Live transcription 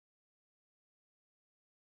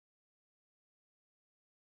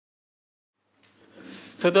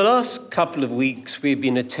For the last couple of weeks, we've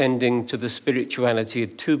been attending to the spirituality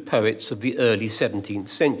of two poets of the early 17th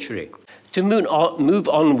century. To move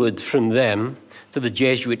onwards from them to the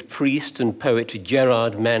Jesuit priest and poet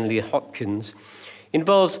Gerard Manley Hopkins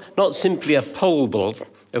involves not simply a pole vault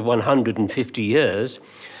of 150 years,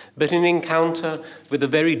 but an encounter with a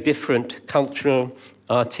very different cultural,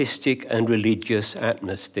 artistic, and religious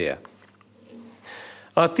atmosphere.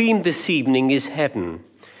 Our theme this evening is heaven,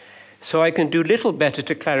 so I can do little better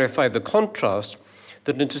to clarify the contrast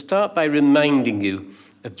than to start by reminding you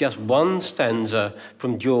of just one stanza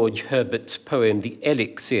from George Herbert's poem, The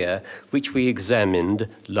Elixir, which we examined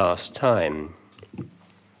last time.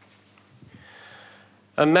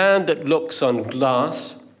 A man that looks on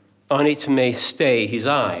glass, on it may stay his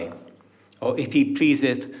eye, or if he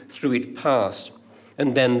pleaseth, through it pass,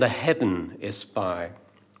 and then the heaven espy.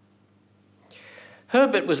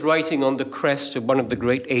 Herbert was writing on the crest of one of the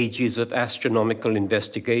great ages of astronomical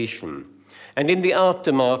investigation, and in the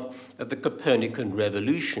aftermath of the Copernican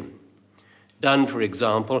revolution. Donne, for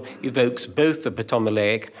example, evokes both the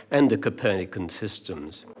Ptolemaic and the Copernican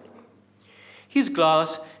systems. His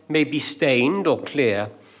glass may be stained or clear,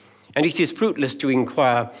 and it is fruitless to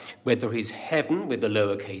inquire whether his heaven, with a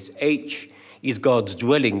lowercase h, is God's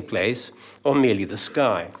dwelling place or merely the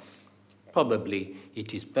sky. Probably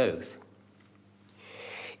it is both.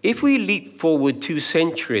 If we leap forward 2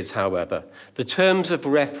 centuries, however, the terms of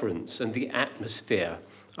reference and the atmosphere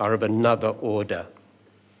are of another order.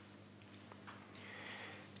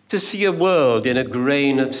 To see a world in a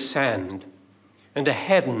grain of sand and a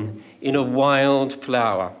heaven in a wild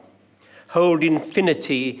flower, hold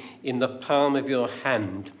infinity in the palm of your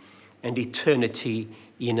hand and eternity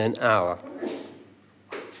in an hour.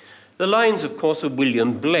 The lines, of course, are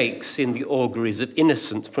William Blake's in The Auguries of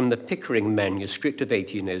Innocence from the Pickering manuscript of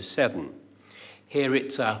 1807. Here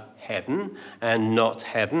it's a heaven and not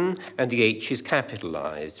heaven, and the H is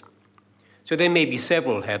capitalized. So there may be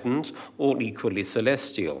several heavens, all equally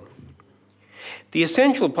celestial. The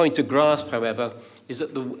essential point to grasp, however, is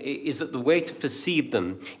that the way to perceive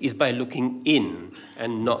them is by looking in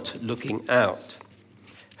and not looking out.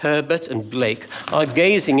 Herbert and Blake are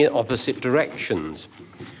gazing in opposite directions,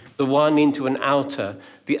 the one into an outer,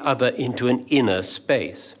 the other into an inner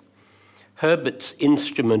space. Herbert's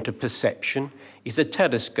instrument of perception is a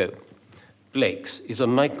telescope. Blake's is a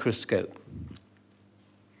microscope.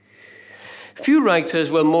 Few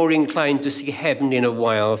writers were more inclined to see heaven in a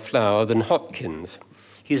wild flower than Hopkins.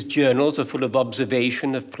 His journals are full of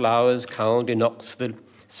observation of flowers culled in Oxford,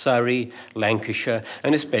 Surrey, Lancashire,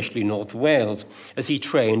 and especially North Wales, as he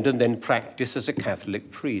trained and then practiced as a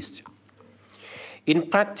Catholic priest.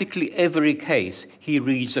 In practically every case, he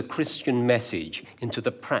reads a Christian message into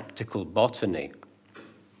the practical botany.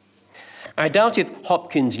 I doubt if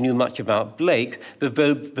Hopkins knew much about Blake, the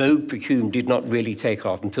vogue for Hume did not really take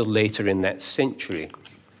off until later in that century.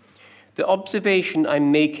 The observation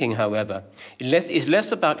I'm making, however, is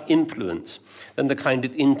less about influence than the kind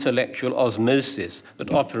of intellectual osmosis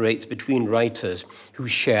that operates between writers who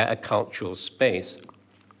share a cultural space.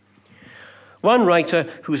 One writer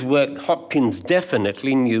whose work Hopkins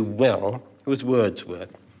definitely knew well was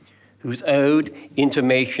Wordsworth, whose ode,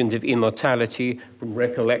 Intimations of Immortality from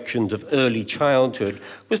Recollections of Early Childhood,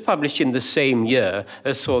 was published in the same year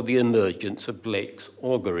as saw the emergence of Blake's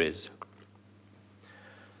Auguries.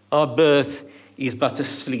 Our birth is but a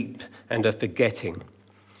sleep and a forgetting.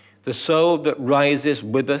 The soul that rises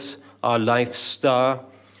with us, our life's star,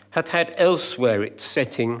 hath had elsewhere its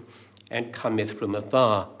setting and cometh from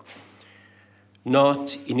afar.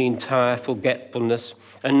 Not in entire forgetfulness,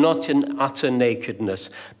 and not in utter nakedness,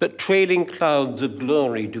 but trailing clouds of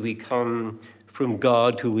glory do we come from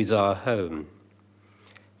God who is our home.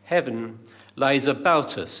 Heaven lies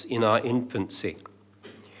about us in our infancy.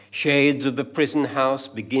 Shades of the prison house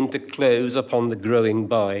begin to close upon the growing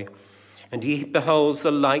boy, and he beholds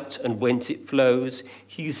the light, and whence it flows,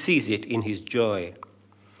 he sees it in his joy.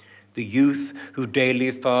 The youth who daily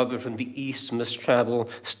farther from the east must travel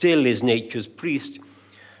still is nature's priest,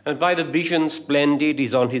 and by the vision splendid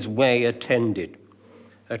is on his way attended.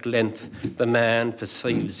 At length the man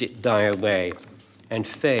perceives it die away and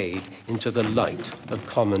fade into the light of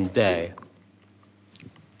common day.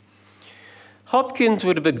 Hopkins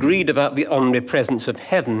would have agreed about the omnipresence of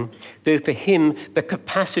heaven, though for him the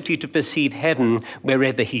capacity to perceive heaven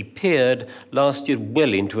wherever he peered lasted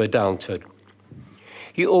well into adulthood.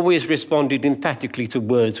 He always responded emphatically to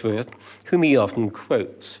Wordsworth, whom he often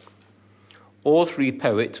quotes. All three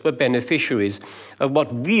poets were beneficiaries of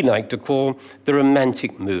what we like to call the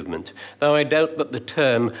Romantic movement, though I doubt that the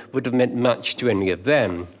term would have meant much to any of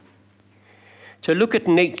them. To look at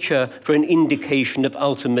nature for an indication of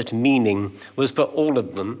ultimate meaning was for all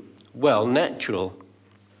of them, well, natural.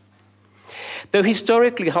 Though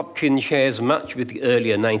historically Hopkins shares much with the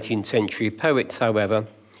earlier 19th century poets, however,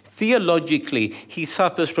 theologically he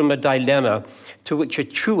suffers from a dilemma to which a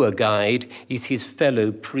truer guide is his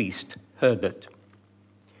fellow priest, Herbert.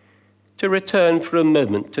 To return for a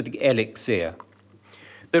moment to the elixir,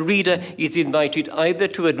 the reader is invited either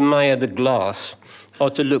to admire the glass or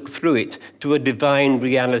to look through it to a divine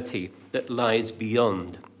reality that lies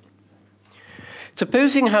beyond.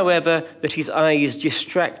 Supposing, however, that his eye is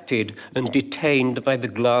distracted and detained by the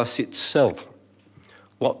glass itself,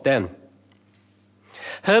 what then?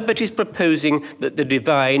 Herbert is proposing that the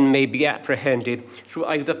divine may be apprehended through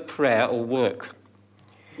either prayer or work.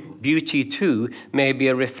 Beauty, too, may be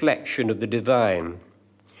a reflection of the divine.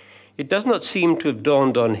 It does not seem to have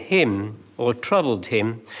dawned on him or troubled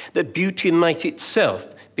him that beauty might itself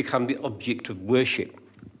become the object of worship.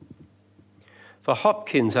 For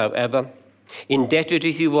Hopkins, however, indebted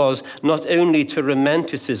as he was not only to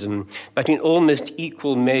Romanticism, but in almost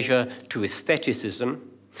equal measure to aestheticism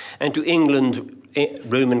and to England's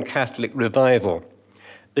Roman Catholic revival,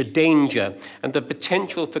 the danger and the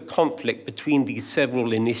potential for conflict between these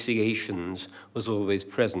several initiations was always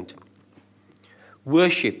present.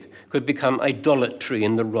 Worship could become idolatry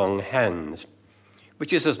in the wrong hands,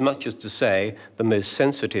 which is as much as to say the most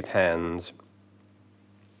sensitive hands.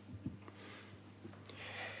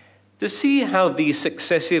 To see how these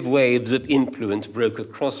successive waves of influence broke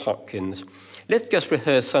across Hopkins, let's just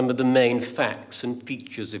rehearse some of the main facts and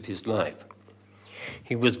features of his life.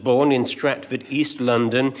 He was born in Stratford, East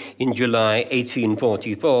London, in July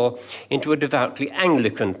 1844, into a devoutly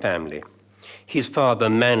Anglican family, his father,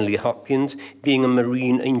 Manly Hopkins, being a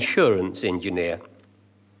marine insurance engineer.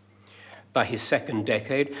 By his second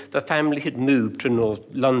decade, the family had moved to North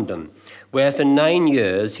London, where for 9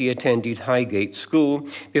 years he attended Highgate School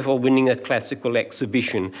before winning a classical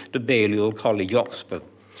exhibition to Balliol College, Oxford,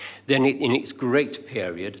 then in its great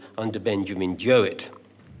period under Benjamin Jowett.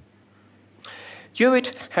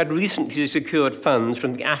 Jowett had recently secured funds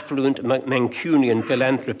from the affluent Mancunian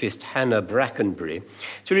philanthropist Hannah Brackenbury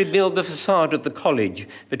to rebuild the facade of the college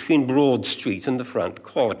between Broad Street and the front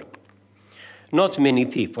quad. Not many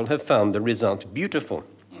people have found the result beautiful.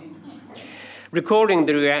 Recalling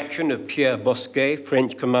the reaction of Pierre Bosquet,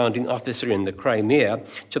 French commanding officer in the Crimea,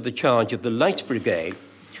 to the charge of the Light Brigade,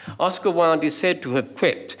 Oscar Wilde is said to have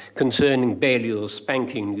quipped concerning Balliol's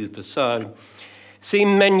spanking new facade, "C'est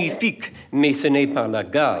magnifique, mais ce n'est pas la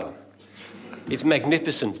gare." It's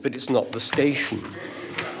magnificent, but it's not the station.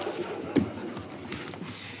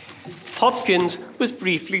 Hopkins was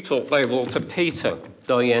briefly taught by Walter Pater,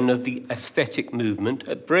 doyen of the aesthetic movement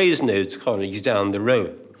at Brasenose College down the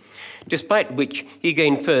road, despite which he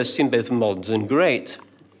gained firsts in both mods and greats.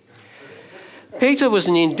 Pater was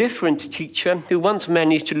an indifferent teacher who once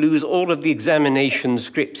managed to lose all of the examination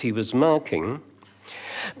scripts he was marking,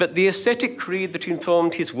 but the aesthetic creed that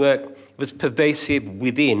informed his work was pervasive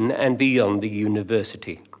within and beyond the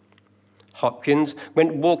university. Hopkins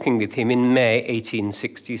went walking with him in May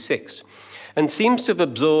 1866 and seems to have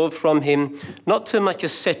absorbed from him not so much a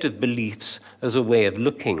set of beliefs as a way of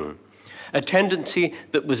looking, a tendency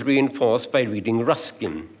that was reinforced by reading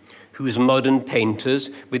Ruskin, whose modern painters,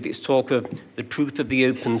 with its talk of the truth of the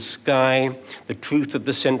open sky, the truth of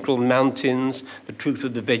the central mountains, the truth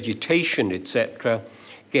of the vegetation, etc.,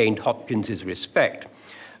 gained Hopkins's respect,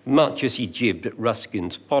 much as he jibbed at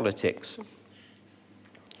Ruskin's politics.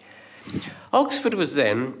 Oxford was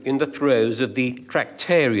then in the throes of the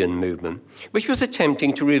Tractarian movement, which was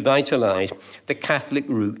attempting to revitalize the Catholic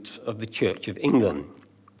roots of the Church of England.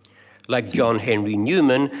 Like John Henry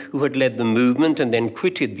Newman, who had led the movement and then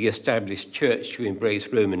quitted the established church to embrace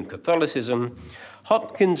Roman Catholicism,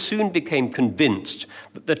 Hopkins soon became convinced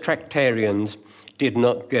that the Tractarians did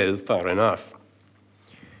not go far enough.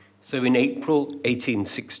 So in April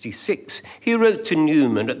 1866, he wrote to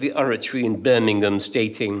Newman at the Oratory in Birmingham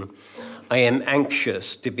stating, "I am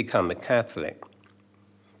anxious to become a Catholic."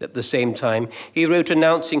 At the same time, he wrote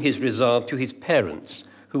announcing his resolve to his parents,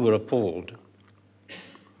 who were appalled.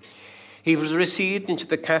 He was received into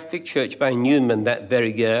the Catholic Church by Newman that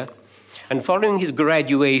very year, and following his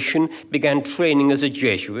graduation, began training as a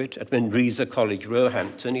Jesuit at Manresa College,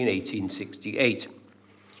 Roehampton in 1868.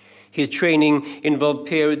 His training involved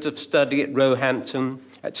periods of study at Roehampton,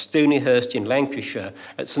 at Stonyhurst in Lancashire,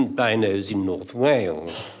 at St Bynoes in North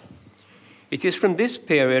Wales. It is from this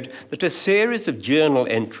period that a series of journal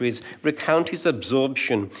entries recount his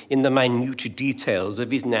absorption in the minute details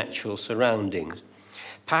of his natural surroundings,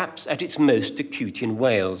 perhaps at its most acute in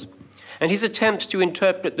Wales, and his attempts to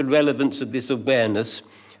interpret the relevance of this awareness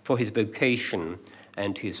for his vocation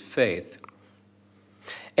and his faith.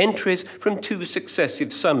 Entries from 2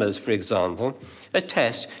 successive summers, for example,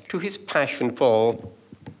 attest to his passion for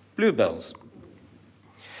bluebells.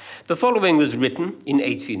 The following was written in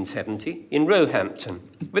 1870 in Roehampton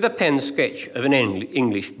with a pen sketch of an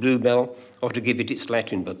English bluebell, or to give it its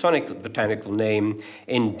Latin botanical name,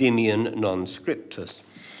 Endymion non-scriptus.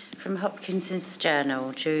 From Hopkins's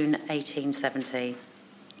Journal, June 1870.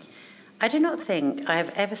 I do not think I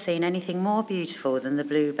have ever seen anything more beautiful than the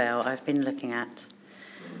bluebell I've been looking at.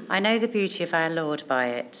 I know the beauty of our Lord by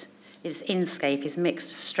it. Its inscape is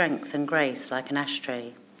mixed of strength and grace like an ash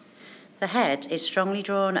tree. The head is strongly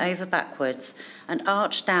drawn over backwards and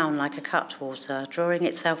arched down like a cutwater, drawing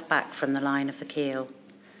itself back from the line of the keel.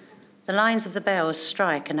 The lines of the bells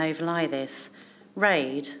strike and overlie this,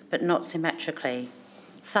 rayed but not symmetrically.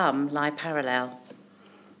 Some lie parallel.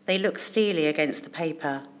 They look steely against the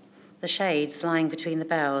paper, the shades lying between the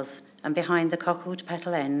bells and behind the cockled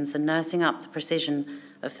petal ends and nursing up the precision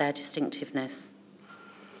of their distinctiveness.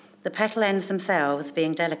 The petal ends themselves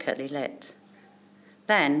being delicately lit.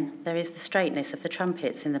 Then there is the straightness of the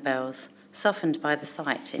trumpets in the bells, softened by the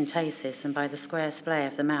sight in ptasis and by the square splay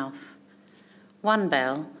of the mouth. One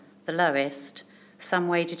bell, the lowest, some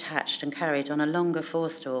way detached and carried on a longer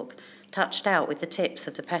forestalk, touched out with the tips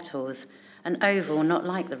of the petals, an oval not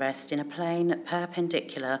like the rest in a plane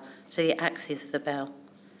perpendicular to the axis of the bell,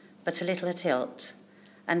 but a little atilt,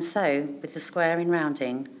 and so, with the square in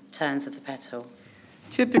rounding, turns of the petals.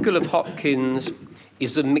 Typical of Hopkins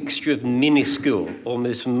is a mixture of minuscule,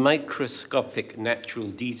 almost microscopic natural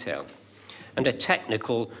detail and a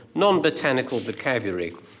technical, non-botanical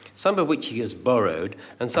vocabulary, some of which he has borrowed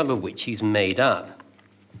and some of which he's made up.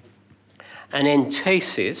 An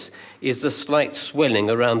entasis is the slight swelling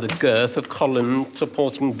around the girth of columns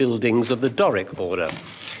supporting buildings of the Doric order,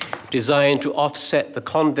 designed to offset the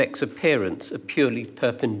convex appearance of purely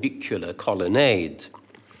perpendicular colonnades.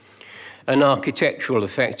 An architectural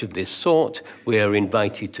effect of this sort, we are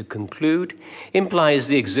invited to conclude, implies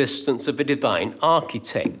the existence of a divine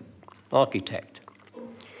architect.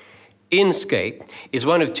 Inscape is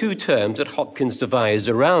one of 2 terms that Hopkins devised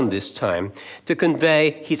around this time to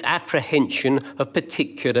convey his apprehension of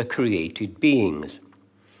particular created beings.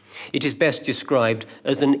 It is best described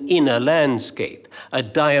as an inner landscape, a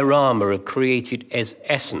diorama of created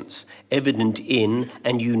essence, evident in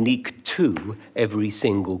and unique to every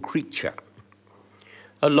single creature.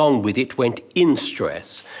 Along with it went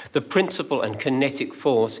instress, the principle and kinetic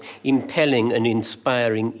force impelling and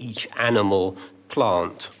inspiring each animal,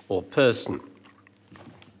 plant, or person.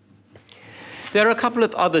 There are a couple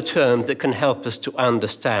of other terms that can help us to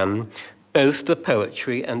understand both the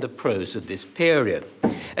poetry and the prose of this period.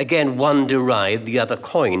 Again, one derived, the other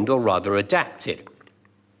coined, or rather adapted.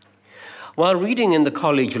 While reading in the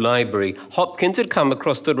college library, Hopkins had come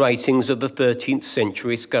across the writings of the 13th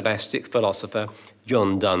century scholastic philosopher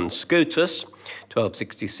John Duns Scotus,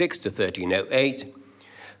 1266 to 1308,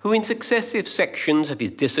 who in successive sections of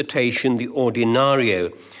his dissertation, the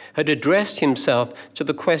Ordinario, had addressed himself to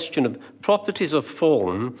the question of properties of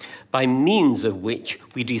form by means of which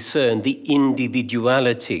we discern the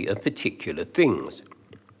individuality of particular things.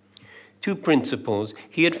 2 principles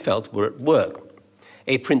he had felt were at work,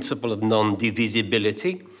 a principle of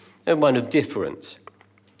non-divisibility and one of difference.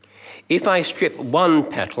 If I strip one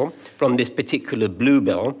petal from this particular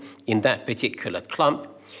bluebell in that particular clump,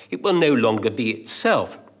 it will no longer be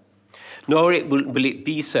itself, nor will it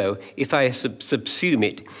be so if I subsume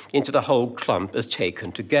it into the whole clump as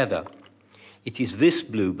taken together. It is this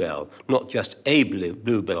bluebell, not just a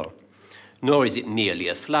bluebell, nor is it merely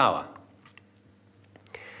a flower.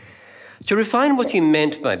 To refine what he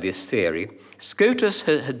meant by this theory, Scotus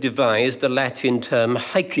had devised the Latin term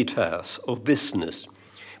Heythrop, or thisness,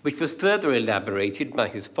 which was further elaborated by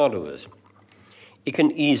his followers. It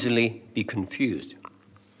can easily be confused.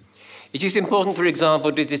 It is important, for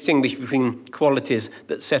example, to distinguish between qualities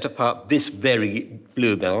that set apart this very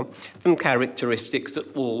bluebell from characteristics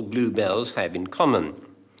that all bluebells have in common.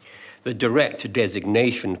 The direct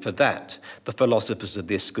designation for that, the philosophers of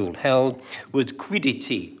this school held, was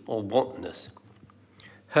quiddity, or wantness.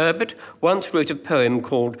 Herbert once wrote a poem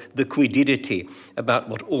called The Quiddity, about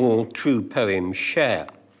what all true poems share.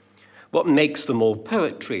 What makes them all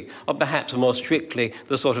poetry, or perhaps more strictly,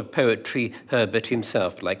 the sort of poetry Herbert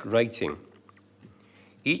himself liked writing.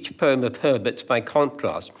 Each poem of Herbert's, by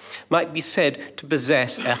contrast, might be said to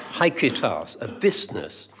possess a haikitas, a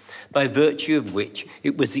thisness, by virtue of which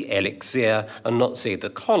it was the elixir and not, say, the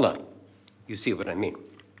collar. You see what I mean?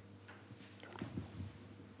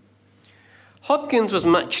 Hopkins was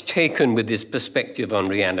much taken with this perspective on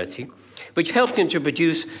reality, which helped him to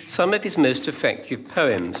produce some of his most effective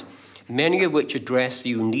poems, many of which address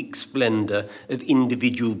the unique splendor of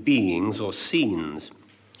individual beings or scenes.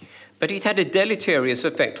 But it had a deleterious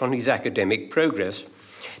effect on his academic progress,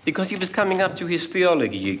 because he was coming up to his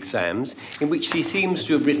theology exams, in which he seems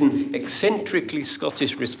to have written eccentrically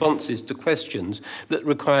Scottish responses to questions that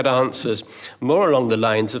required answers more along the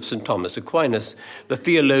lines of St. Thomas Aquinas, the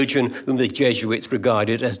theologian whom the Jesuits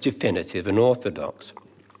regarded as definitive and orthodox.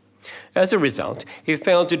 As a result, he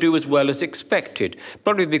failed to do as well as expected,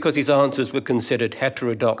 probably because his answers were considered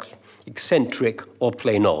heterodox, eccentric, or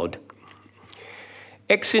plain odd.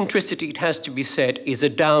 Eccentricity, it has to be said, is a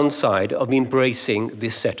downside of embracing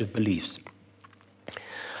this set of beliefs.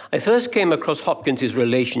 I first came across Hopkins's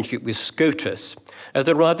relationship with Scotus as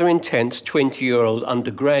a rather intense 20-year-old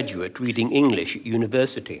undergraduate reading English at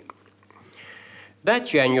university. That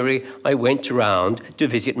January, I went around to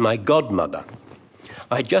visit my godmother.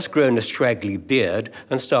 I had just grown a straggly beard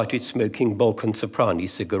and started smoking Balkan Soprani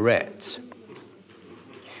cigarettes.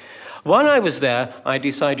 While I was there, I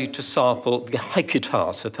decided to sample the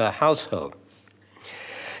habitus of her household.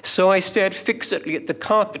 So I stared fixedly at the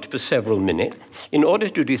carpet for several minutes in order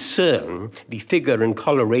to discern the figure and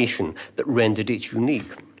coloration that rendered it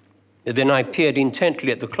unique. Then I peered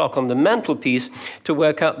intently at the clock on the mantelpiece to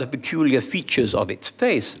work out the peculiar features of its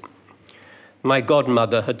face. My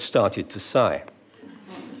godmother had started to sigh.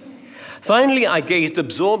 Finally, I gazed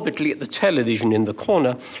absorbedly at the television in the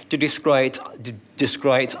corner to describe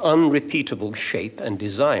its unrepeatable shape and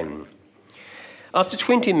design. After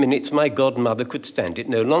 20 minutes, my godmother could stand it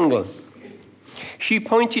no longer. She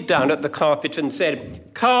pointed down at the carpet and said,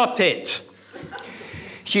 "Carpet!"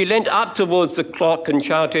 She leant up towards the clock and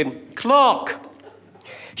shouted, "Clock!"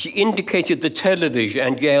 She indicated the television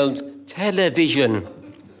and yelled, "Television!"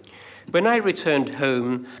 When I returned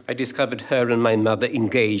home, I discovered her and my mother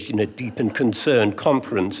engaged in a deep and concerned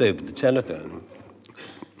conference over the telephone.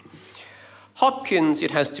 Hopkins,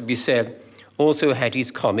 it has to be said, also had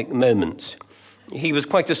his comic moments. He was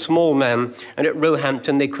quite a small man, and at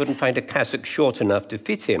Roehampton they couldn't find a cassock short enough to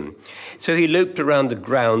fit him. So he loped around the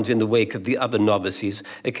grounds in the wake of the other novices,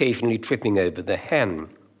 occasionally tripping over the hem.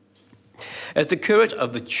 As the curate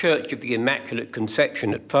of the Church of the Immaculate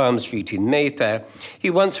Conception at Farm Street in Mayfair,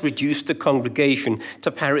 he once reduced the congregation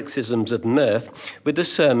to paroxysms of mirth with a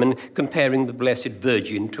sermon comparing the Blessed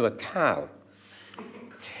Virgin to a cow.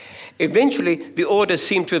 Eventually, the order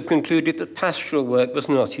seemed to have concluded that pastoral work was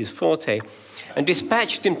not his forte, and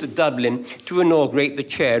dispatched him to Dublin to inaugurate the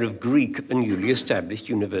chair of Greek at the newly established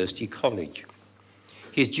University College.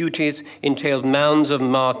 His duties entailed mounds of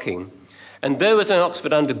marking, and though as an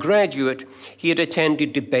Oxford undergraduate, he had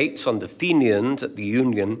attended debates on the Fenians at the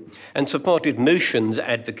Union and supported motions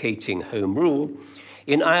advocating Home Rule,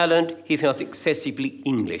 in Ireland he felt excessively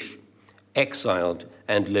English, exiled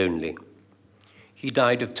and lonely. He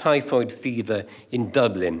died of typhoid fever in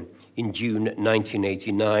Dublin in June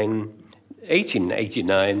 1889,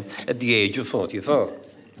 at the age of 44.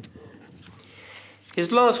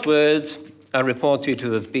 His last words are reported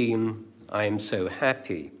to have been, "I am so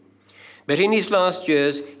happy." But in his last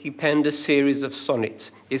years, he penned a series of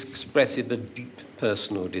sonnets expressive of deep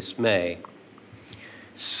personal dismay.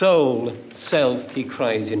 "Soul, self," he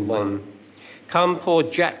cries in one. "Come, poor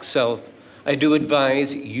Jack self, I do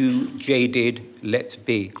advise you, jaded, let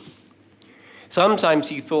be." Sometimes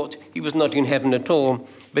he thought he was not in heaven at all,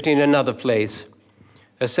 but in another place.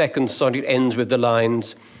 A second sonnet ends with the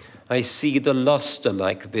lines, "I see the lost are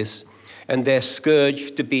like this, and their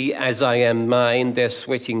scourge to be as I am mine, their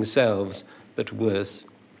sweating selves, but worse."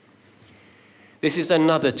 This is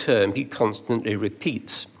another term he constantly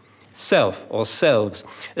repeats, self or selves,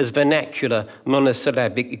 as vernacular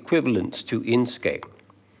monosyllabic equivalents to inscape.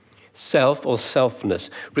 Self or selfness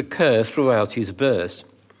recur throughout his verse.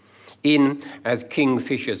 In As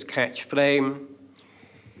Kingfishers Catch Flame,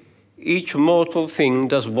 each mortal thing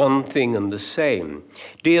does one thing and the same,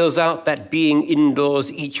 deals out that being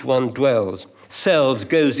indoors each one dwells. Selves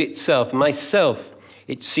goes itself, myself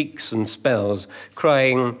it seeks and spells,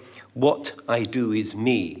 crying, "What I do is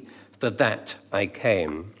me, for that I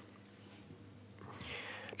came."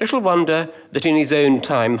 Little wonder that in his own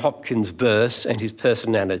time Hopkins' verse and his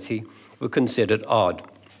personality were considered odd.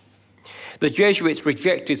 The Jesuits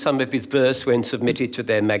rejected some of his verse when submitted to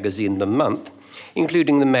their magazine The Month,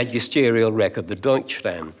 including the magisterial record, the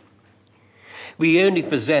Deutschland. We only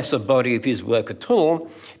possess a body of his work at all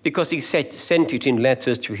because he sent it in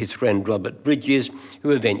letters to his friend Robert Bridges, who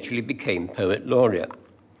eventually became poet laureate.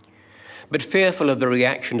 But fearful of the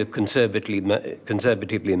reaction of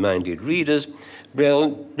conservatively minded readers,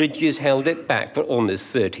 Bridges held it back for almost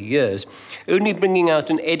 30 years, only bringing out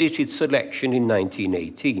an edited selection in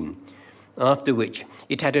 1918, after which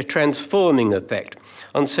it had a transforming effect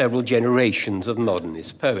on several generations of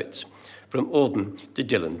modernist poets, from Auden to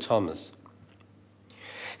Dylan Thomas.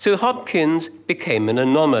 So Hopkins became an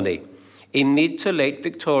anomaly, a mid to late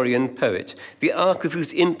Victorian poet, the arc of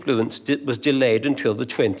whose influence was delayed until the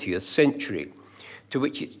 20th century, to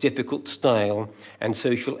which its difficult style and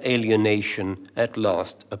social alienation at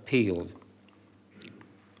last appealed.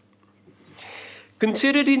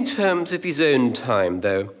 Considered in terms of his own time,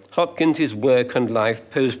 though, Hopkins's work and life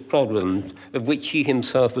posed problems of which he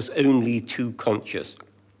himself was only too conscious.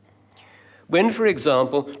 When, for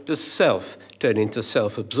example, does self turn into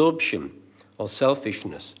self-absorption or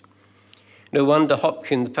selfishness? No wonder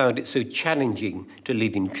Hopkins found it so challenging to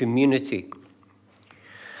live in community.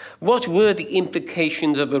 What were the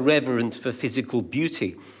implications of a reverence for physical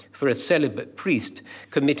beauty for a celibate priest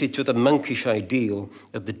committed to the monkish ideal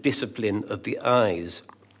of the discipline of the eyes?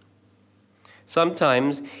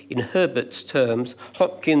 Sometimes, in Herbert's terms,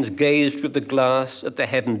 Hopkins gazed through the glass at the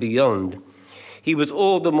heaven beyond. He was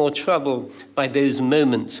all the more troubled by those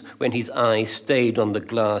moments when his eye stayed on the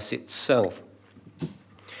glass itself.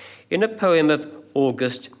 In a poem of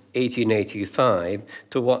August 1885,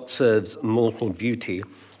 To What Serves Mortal Beauty,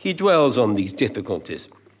 he dwells on these difficulties.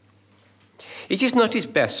 It is not his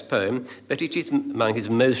best poem, but it is among his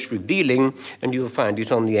most revealing, and you'll find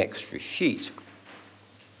it on the extra sheet.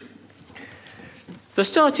 The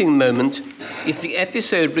starting moment is the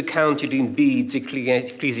episode recounted in Bede's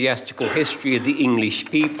Ecclesiastical History of the English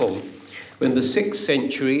People, when the 6th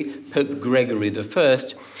century Pope Gregory I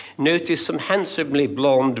noticed some handsomely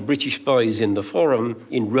blonde British boys in the Forum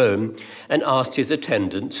in Rome and asked his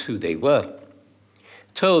attendants who they were.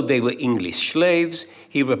 Told they were English slaves,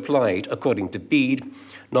 he replied, according to Bede,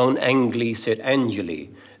 non angli sed angeli,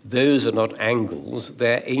 those are not angels,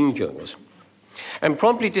 they're angels, and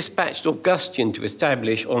promptly dispatched Augustine to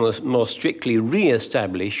establish, or more strictly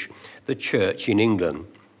re-establish, the church in England.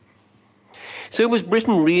 So was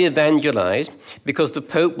Britain re-evangelized because the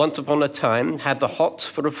Pope once upon a time had the hots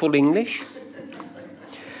for a full English?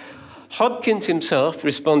 Hopkins himself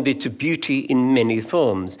responded to beauty in many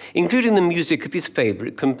forms, including the music of his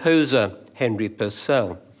favorite composer, Henry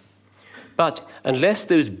Purcell. But unless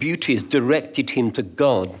those beauties directed him to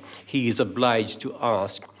God, he is obliged to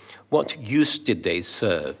ask, what use did they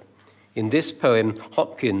serve? In this poem,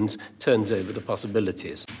 Hopkins turns over the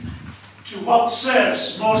possibilities. To what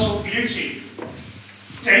serves mortal beauty?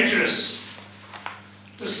 Dangerous.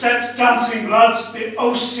 To set dancing blood the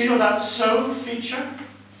O seal that so feature?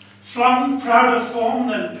 Flung prouder form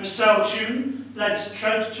than Purcell tune led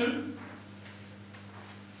tread to?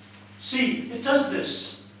 See, it does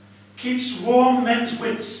this, keeps warm men's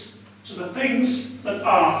wits to the things that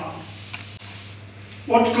are.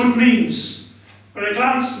 What good means, where a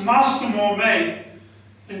glance master more may,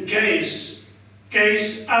 than gaze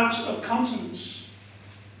out of continence.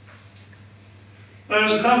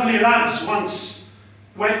 Those lovely lads once,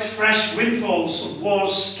 wet fresh windfalls of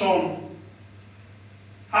war's storm.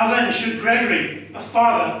 How then should Gregory, a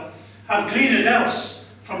father, have gleaned else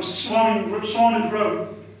from swarming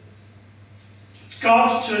Rome?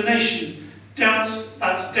 God to a nation dealt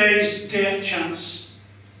that day's dear chance.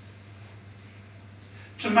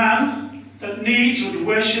 To man that needs would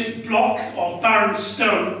worship block or barren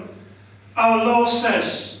stone, our law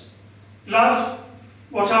says, love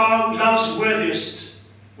what our love's worthiest,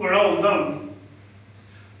 we're all known.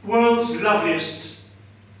 World's loveliest,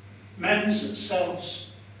 men's selves.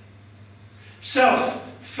 Self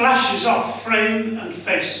flashes off frame and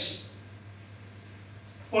face.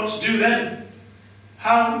 What do then?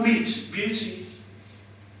 How meet beauty?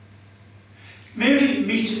 Merely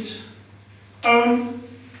meet it. Own,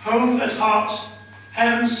 home at heart,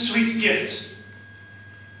 heaven's sweet gift.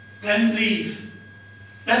 Then leave.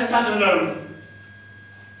 Let that alone.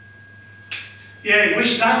 Yea,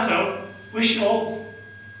 wish that though, wish all.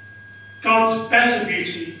 God's better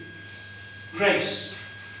beauty, grace.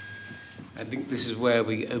 I think this is where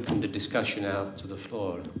we open the discussion out to the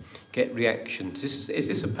floor and get reactions. Is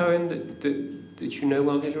this a poem that you know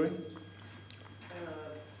well, Hilary?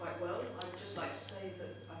 Quite well. I'd just like to say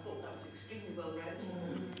that I thought that was extremely well read.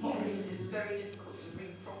 Hopkins is very difficult to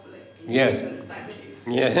read properly. Yes. So thank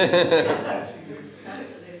you. Yeah.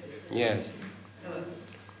 Absolutely. Yes.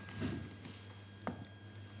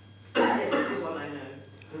 Yes, it is one I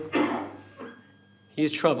know.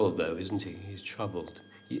 He's troubled, though, isn't he? He's troubled.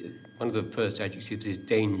 One of the first adjectives is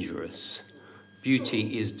dangerous.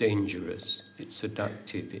 Beauty is dangerous. It's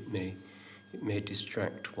seductive. It may It may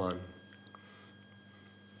distract one.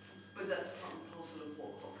 But that's part and parcel of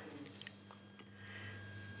what Hopkins...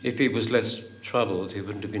 If he was less troubled, he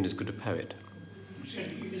wouldn't have been as good a poet.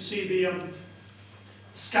 You can see the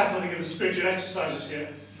scaffolding of the spiritual exercises here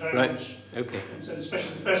very much. Okay. And so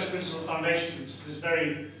especially the first principle foundation, which is this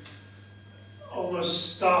very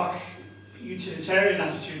almost stark utilitarian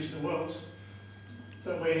attitude to the world.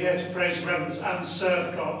 That we're here to praise, reverence and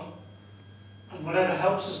serve God. And whatever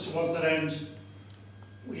helps us towards that end,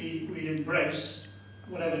 we embrace.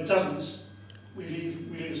 Whatever doesn't, we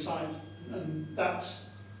leave aside. And that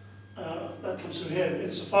comes through here.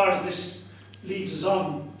 Insofar as this leads us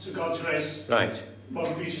on to God's grace, right,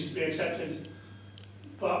 modern beauty is to be accepted.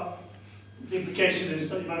 But the implication is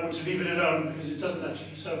that you might want to leave it alone because it doesn't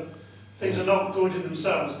actually. So things are not good in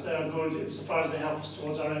themselves, they are good insofar as they help us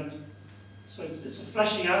towards our end. So it's a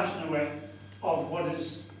fleshing out, in a way, of what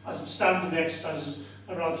is, as it stands in the exercises,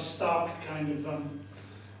 a rather stark kind of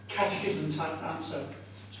catechism-type answer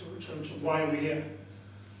to why we're here.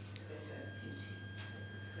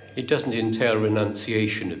 It doesn't entail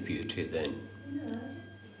renunciation of beauty, then?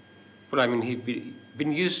 Well, I mean, he'd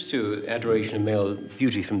been used to adoration of male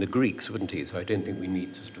beauty from the Greeks, wouldn't he? So I don't think we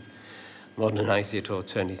need to sort of modernize it or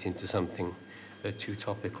turn it into something too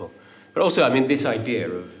topical. But also, I mean, this idea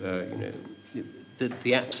of,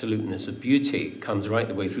 the absoluteness of beauty comes right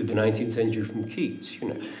the way through the 19th century from Keats,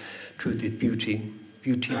 Truth is beauty,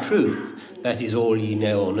 beauty truth. That is all ye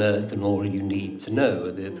know on earth and all you need to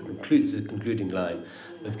know. The concluding line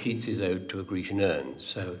of Keats's ode to a Grecian urn.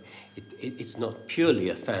 So it's not purely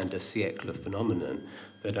a fin de siècle phenomenon,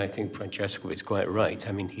 but I think Francesco is quite right.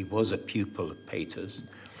 I mean, he was a pupil of Pater's,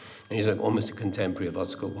 and he's almost a contemporary of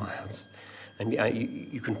Oscar Wilde's. And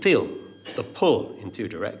you can feel the pull in two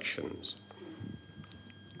directions.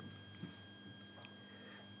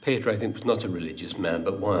 Pater, I think, was not a religious man,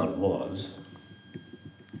 but Wilde was.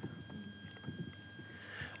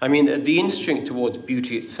 I mean, the instinct towards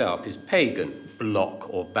beauty itself is pagan,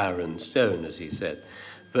 block or barren stone, as he said.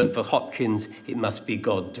 But for Hopkins, it must be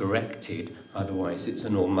God-directed, otherwise it's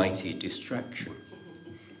an almighty distraction.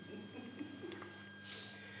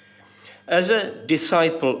 As a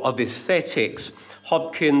disciple of aesthetics,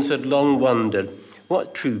 Hopkins had long wondered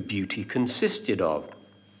what true beauty consisted of.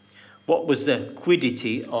 What was the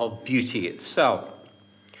quiddity of beauty itself?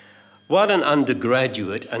 While an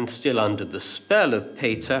undergraduate and still under the spell of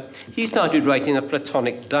Pater, he started writing a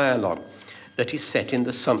Platonic dialogue that is set in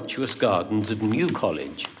the sumptuous gardens of New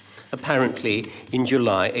College, apparently in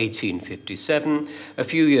July 1857, a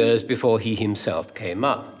few years before he himself came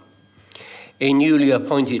up. A newly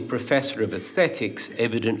appointed professor of aesthetics,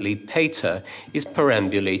 evidently Pater, is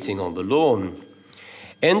perambulating on the lawn.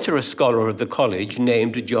 Enter a scholar of the college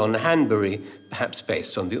named John Hanbury, perhaps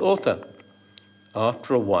based on the author.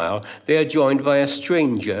 After a while, they are joined by a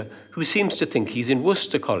stranger who seems to think he's in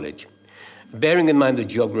Worcester College. Bearing in mind the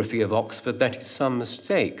geography of Oxford, that is some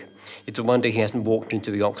mistake. It's a wonder he hasn't walked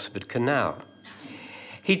into the Oxford Canal.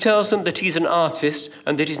 He tells them that he's an artist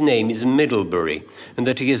and that his name is Middlebury, and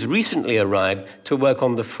that he has recently arrived to work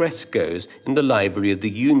on the frescoes in the Library of the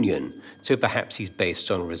Union, so perhaps he's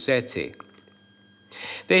based on Rossetti.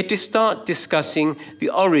 They start discussing the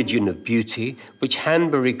origin of beauty, which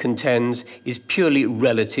Hanbury contends is purely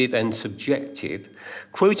relative and subjective,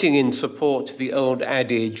 quoting in support the old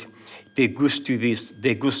adage, de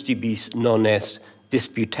gustibus non est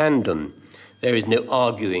disputandum. There is no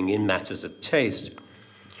arguing in matters of taste.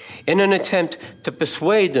 In an attempt to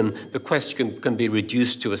persuade them the question can be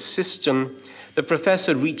reduced to a system, the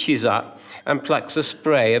professor reaches up and plucks a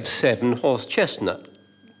spray of 7 horse chestnut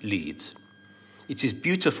leaves. It is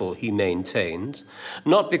beautiful, he maintains,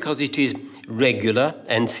 not because it is regular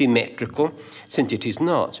and symmetrical, since it is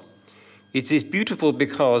not. It is beautiful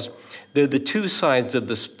because, though the two sides of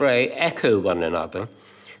the spray echo one another,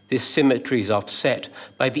 this symmetry is offset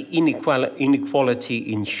by the inequality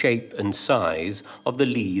in shape and size of the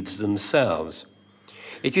leaves themselves.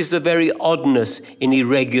 It is the very oddness in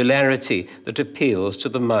irregularity that appeals to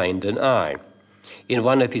the mind and eye. In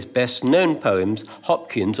one of his best-known poems,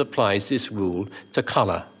 Hopkins applies this rule to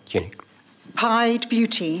colour. Jenny. Pied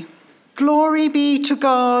beauty. Glory be to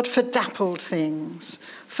God for dappled things,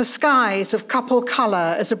 for skies of couple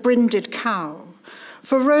colour as a brinded cow,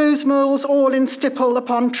 for rose moles all in stipple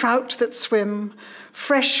upon trout that swim,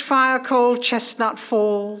 fresh fire-cold chestnut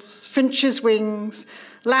falls, finches' wings,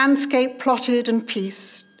 landscape plotted and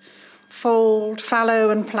pieced, fold, fallow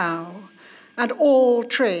and plough, and all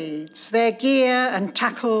trades, their gear and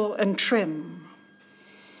tackle and trim.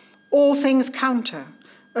 All things counter,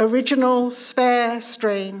 original, spare,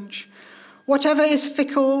 strange, Whatever is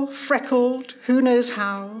fickle, freckled, who knows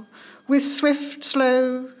how, with swift,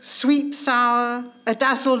 slow, sweet, sour, a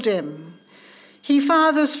dazzle dim, he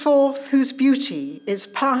fathers forth whose beauty is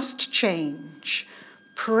past change.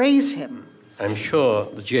 Praise him. I'm sure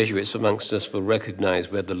the Jesuits amongst us will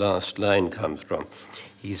recognize where the last line comes from.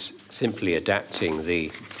 He's simply adapting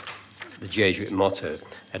the Jesuit motto,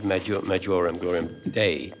 ad majorem gloriam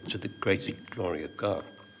Dei, to the greater glory of God.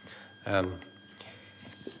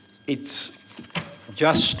 It's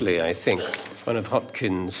justly, I think, one of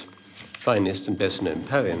Hopkins' finest and best-known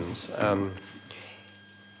poems.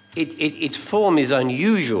 Its form is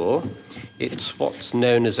unusual. It's what's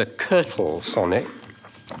known as a curtal sonnet.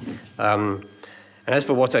 And as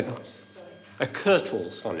for what a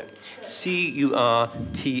curtal sonnet, C-U-R-T-A-L,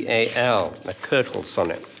 a curtal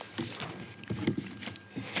sonnet.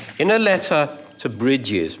 In a letter to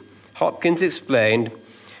Bridges, Hopkins explained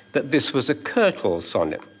that this was a curtal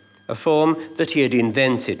sonnet, a form that he had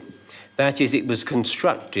invented. That is, it was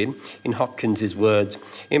constructed, in Hopkins's words,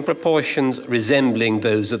 in proportions resembling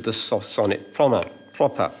those of the sonnet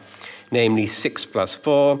proper, namely 6 plus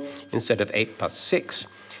 4 instead of 8 plus 6,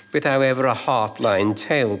 with, however, a half-line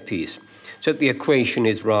tail piece. So the equation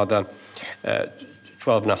is rather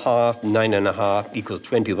 12 and a half, 9 and a half equals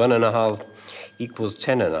 21 and a half equals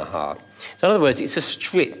 10 and a half. So in other words, it's a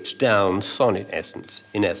stripped-down sonnet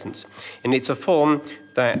in essence, and it's a form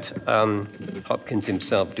that Hopkins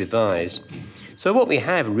himself devised. So what we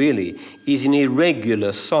have really is an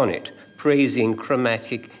irregular sonnet praising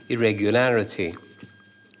chromatic irregularity.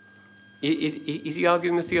 Is he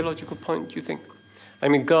arguing a theological point, do you think? I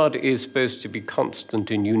mean, God is supposed to be constant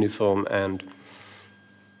and uniform and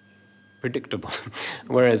predictable,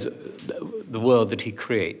 whereas the world that he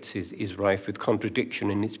creates is rife with contradiction,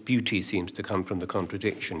 and its beauty seems to come from the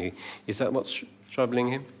contradiction. Is that what's troubling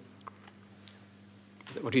him?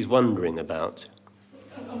 Is that what he's wondering about?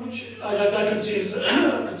 I don't see it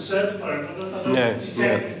as a concern for him. I don't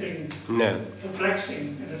detect anything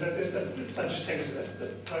perplexing. I just take it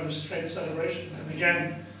as a poem straight celebration. And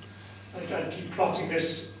again, I keep plotting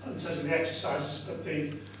this in terms of the exercises, but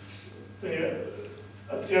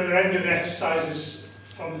at the other end of the exercises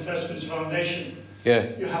from the first minute of our nation,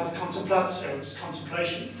 you have the contemplatio, this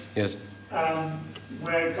contemplation,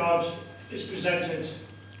 where God is presented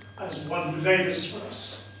as one who labours for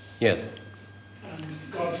us. Yes. And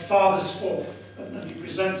God fathers forth, and he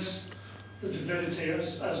presents the divinity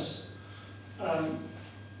as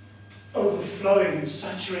overflowing and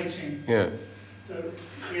saturating the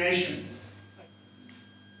creation.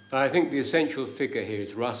 I think the essential figure here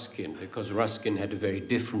is Ruskin, because Ruskin had a very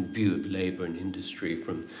different view of labour and industry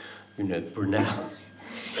from, Brunel.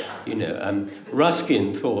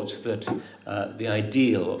 Ruskin thought that the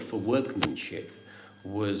ideal for workmanship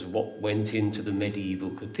was what went into the medieval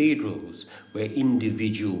cathedrals, where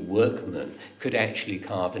individual workmen could actually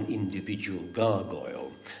carve an individual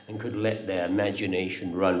gargoyle and could let their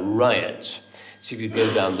imagination run riot. So if you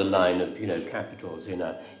go down the line of, capitals in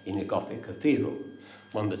a Gothic cathedral,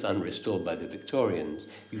 one that's unrestored by the Victorians,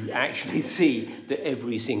 you actually see that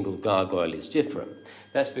every single gargoyle is different.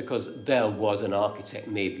 That's because there was an architect,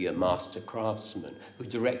 maybe a master craftsman, who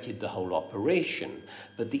directed the whole operation,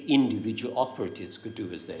 but the individual operatives could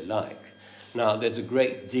do as they like. Now, there's a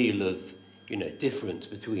great deal of, difference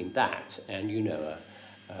between that and,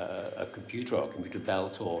 a computer or a computer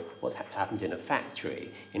belt or what happens in a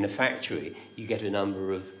factory. In a factory, you get a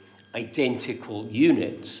number of identical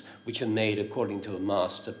units which are made according to a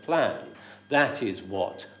master plan. That is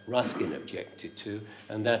what Ruskin objected to,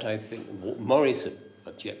 and that I think what Morrison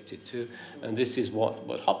objected to, and this is what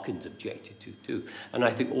Hopkins objected to too. And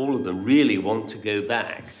I think all of them really want to go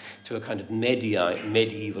back to a kind of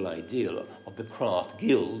medieval ideal of the craft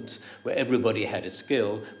guilds, where everybody had a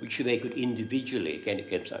skill which they could individually, again it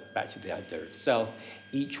goes back to the idea of self,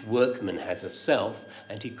 each workman has a self,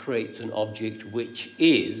 and he creates an object which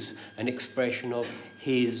is an expression of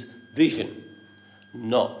his vision,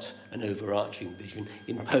 not an overarching vision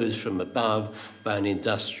imposed from above by an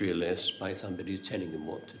industrialist, by somebody who's telling him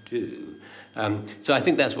what to do. So I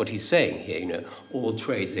think that's what he's saying here, all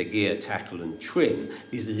trades, their gear, tackle, and trim.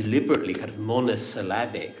 These are deliberately kind of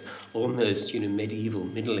monosyllabic, almost, medieval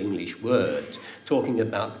Middle English words, talking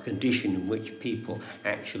about the condition in which people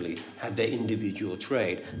actually have their individual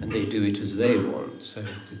trade, and they do it as they want. So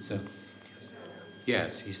it's a...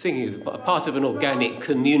 Yes, he's thinking of part of an organic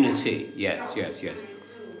community. Yes.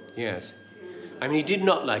 I mean, he did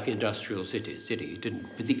not like industrial cities, did he? He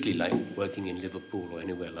didn't particularly like working in Liverpool or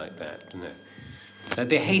anywhere like that, no.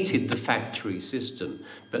 They hated the factory system,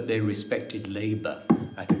 but they respected labour.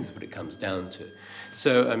 I think that's what it comes down to.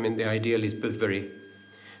 So, I mean, the ideal is both very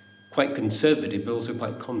quite conservative, but also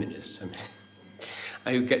quite communist. I mean,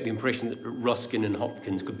 I get the impression that Ruskin and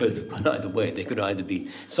Hopkins could both have gone either way. They could either be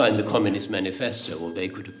signed the Communist Manifesto, or they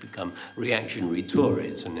could have become reactionary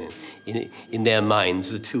Tories. And in their minds,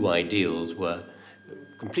 the two ideals were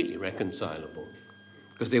completely reconcilable,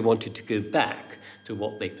 because they wanted to go back to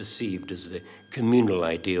what they perceived as the communal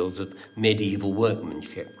ideals of medieval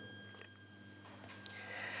workmanship.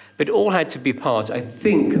 But it all had to be part, I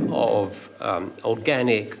think, of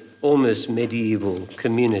organic, almost medieval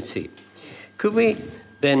community. Could we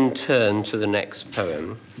then turn to the next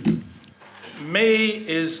poem? May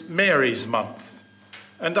is Mary's month,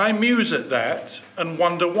 and I muse at that and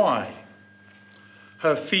wonder why.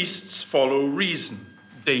 Her feasts follow reason,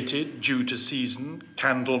 dated due to season,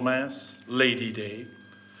 Candlemas, Lady Day.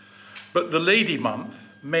 But the lady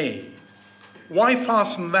month, May, why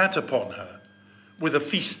fasten that upon her, with a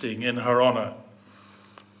feasting in her honour?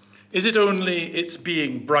 Is it only its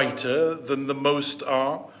being brighter than the most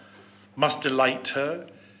are, must delight her?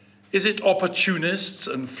 Is it opportunists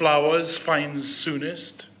and flowers finds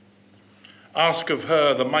soonest? Ask of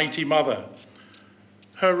her, the mighty mother.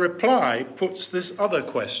 Her reply puts this other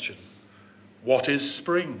question: what is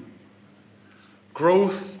spring?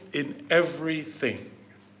 Growth in everything,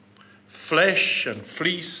 flesh and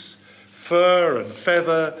fleece, fur and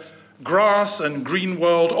feather, grass and green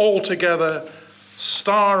world all together,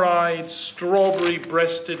 star-eyed,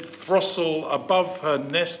 strawberry-breasted throstle above her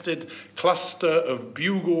nested cluster of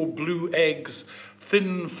bugle blue eggs,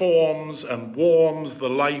 thin forms and warms the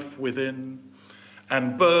life within,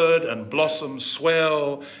 and bird and blossom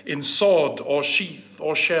swell in sod or sheath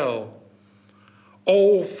or shell.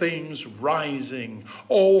 All things rising,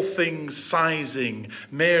 all things sizing,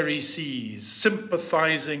 Mary sees,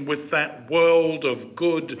 sympathizing with that world of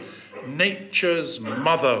good, nature's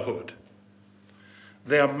motherhood.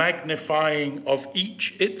 Their magnifying of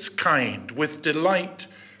each its kind with delight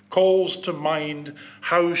calls to mind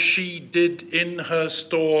how she did in her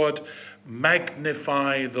stored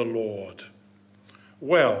magnify the Lord.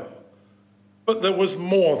 Well, but there was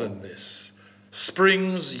more than this.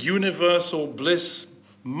 Spring's universal bliss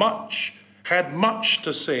had much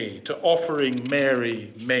to say to offering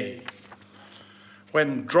Mary May.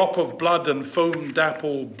 When drop of blood and foam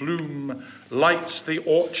dapple bloom lights the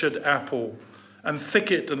orchard apple, and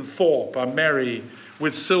thicket and thorpe are merry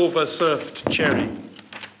with silver-surfed cherry.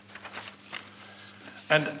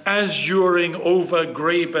 And azuring over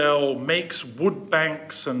Greybell makes wood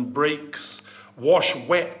banks and breaks wash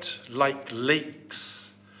wet like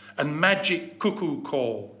lakes, and magic cuckoo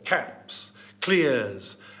call caps,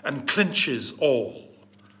 clears, and clinches all.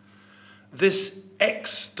 This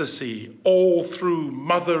ecstasy all through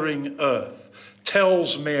mothering earth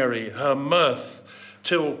tells Mary her mirth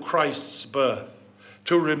till Christ's birth,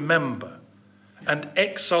 to remember, and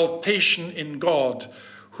exaltation in God,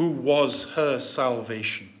 who was her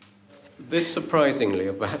salvation. This, surprisingly,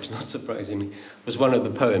 or perhaps not surprisingly, was one of the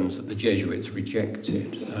poems that the Jesuits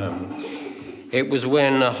rejected. It was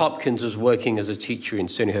when Hopkins was working as a teacher in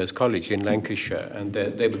Stonyhurst College in Lancashire, and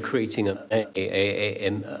they were creating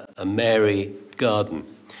a Mary garden.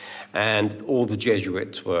 And all the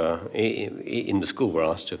Jesuits were in the school were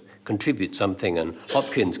asked to contribute something, and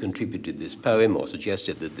Hopkins contributed this poem, or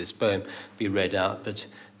suggested that this poem be read out, but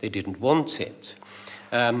they didn't want it.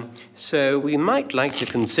 So we might like to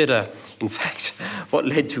consider, in fact, what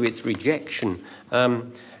led to its rejection,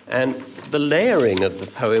 and the layering of the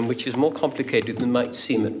poem, which is more complicated than might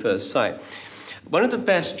seem at first sight. One of the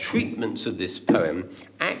best treatments of this poem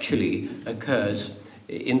actually occurs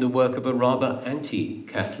in the work of a rather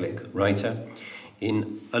anti-Catholic writer.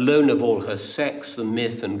 In Alone of All Her Sex, The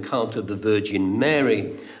Myth and Cult of the Virgin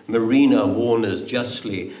Mary, Marina Warner's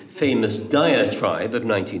justly famous diatribe of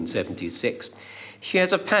 1976, she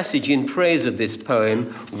has a passage in praise of this poem,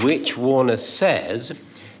 which Warner says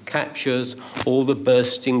captures all the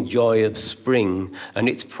bursting joy of spring and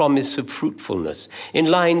its promise of fruitfulness. In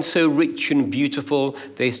lines so rich and beautiful,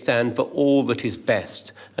 they stand for all that is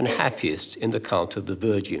best and happiest in the cult of the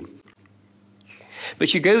Virgin. But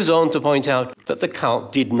she goes on to point out that the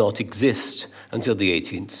cult did not exist until the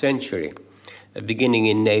 18th century. Beginning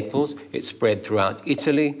in Naples, it spread throughout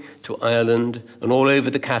Italy, to Ireland, and all over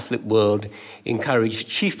the Catholic world, encouraged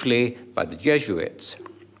chiefly by the Jesuits.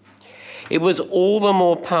 It was all the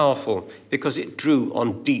more powerful because it drew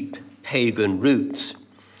on deep pagan roots,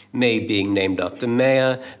 May being named after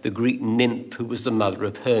Maia, the Greek nymph who was the mother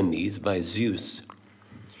of Hermes by Zeus.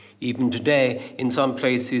 Even today, in some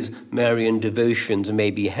places, Marian devotions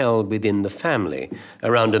may be held within the family,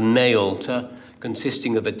 around a May altar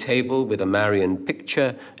consisting of a table with a Marian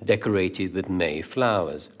picture decorated with May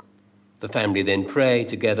flowers. The family then pray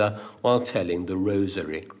together while telling the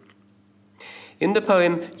rosary. In the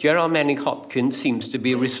poem, Gerard Manning Hopkins seems to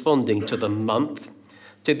be responding to the month,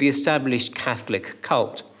 to the established Catholic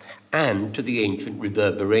cult, and to the ancient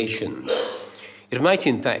reverberations. It might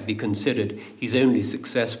in fact be considered his only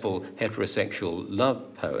successful heterosexual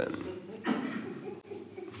love poem.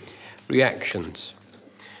 Reactions.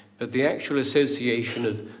 But the actual association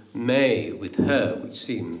of May with her, which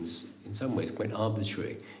seems in some ways quite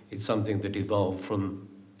arbitrary, is something that evolved from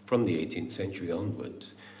the 18th century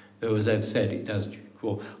onwards. Though, as I've said, it does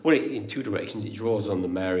draw, well, in two directions. It draws on the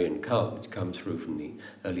Marian cult, which comes through from the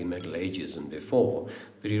early Middle Ages and before,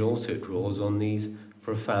 but it also draws on these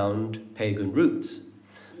profound pagan roots.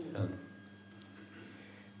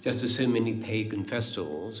 Just as so many pagan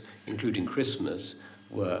festivals, including Christmas,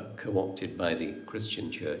 were co-opted by the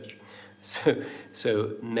Christian church.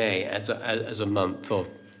 So May, as a month of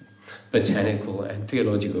botanical and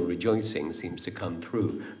theological rejoicing, seems to come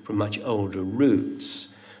through from much older roots.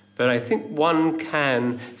 But I think one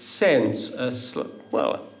can sense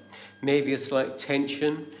maybe a slight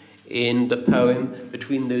tension in the poem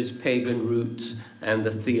between those pagan roots and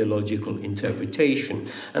the theological interpretation.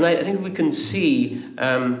 And I think we can see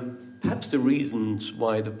perhaps the reasons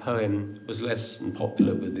why the poem was less than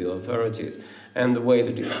popular with the authorities and the way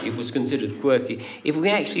that it was considered quirky. If we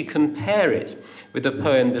actually compare it with the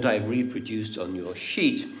poem that I've reproduced on your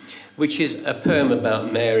sheet, which is a poem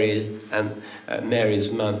about Mary and Mary's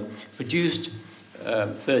mum, produced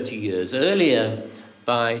 30 years earlier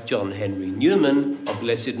by John Henry Newman, of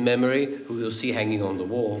blessed memory, who you'll see hanging on the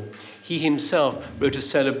wall. He himself wrote a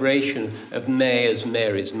celebration of May as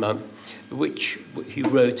Mary's mum, which he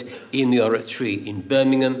wrote in the Oratory in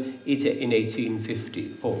Birmingham in 1850.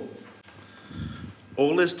 Paul.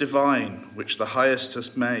 All is divine, which the highest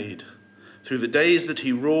has made, through the days that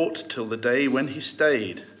he wrought till the day when he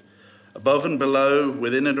stayed, above and below,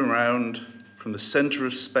 within and around, from the centre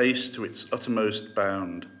of space to its uttermost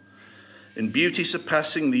bound. In beauty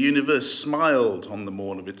surpassing, the universe smiled on the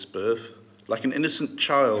morn of its birth, like an innocent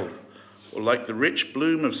child, or like the rich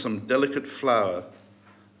bloom of some delicate flower,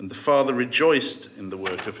 and the Father rejoiced in the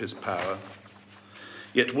work of his power.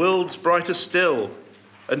 Yet worlds brighter still,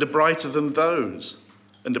 and a brighter than those,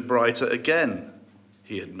 and a brighter again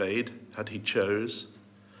he had made, had he chose,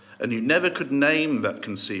 and you never could name that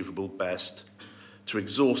conceivable best to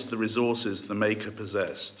exhaust the resources the Maker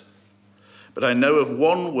possessed. But I know of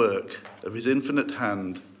one work of his infinite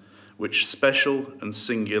hand, which special and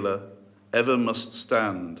singular ever must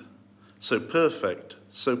stand, so perfect,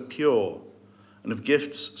 so pure, and of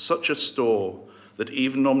gifts such a store that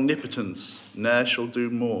even omnipotence ne'er shall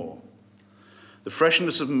do more. The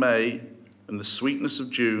freshness of May and the sweetness of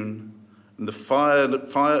June, and the fire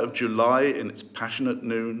of July in its passionate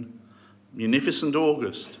noon, munificent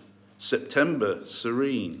August, September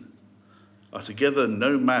serene, are together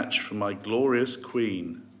no match for my glorious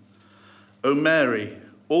Queen. O Mary,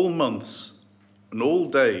 all months and all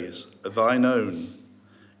days are thine own.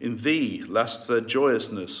 In thee lasts their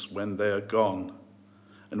joyousness when they are gone.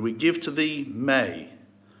 And we give to thee May,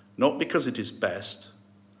 not because it is best,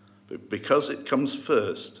 but because it comes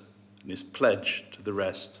first and is pledged to the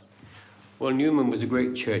rest. Well, Newman was a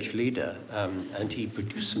great church leader, and he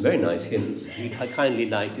produced some very nice hymns. I Kindly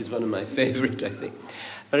Light is one of my favourite, I think.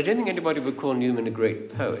 But I don't think anybody would call Newman a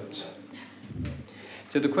great poet.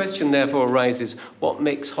 So the question therefore arises, what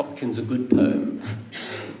makes Hopkins a good poem?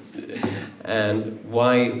 And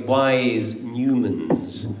why is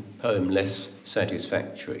Newman's poem less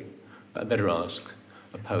satisfactory? I better ask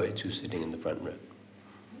a poet who's sitting in the front row.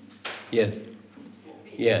 Yes?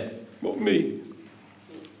 Yeah. What, me?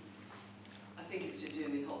 I think it's to do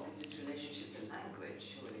with Hopkins' relationship to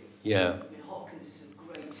language, surely. Yeah. I mean, Hopkins is a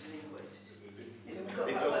great linguist.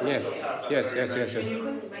 Yes. You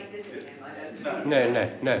couldn't make this in him, I don't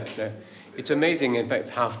think. No. It's amazing, in fact,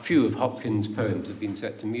 how few of Hopkins' poems have been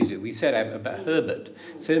set to music. We said about Herbert.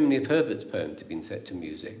 So many of Herbert's poems have been set to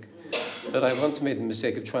music. But I once made the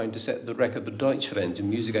mistake of trying to set the Wreck of the Deutschland to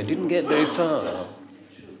music. I didn't get very far.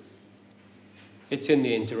 It's in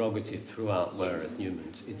the interrogative throughout, whereas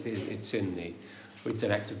Newman's. It's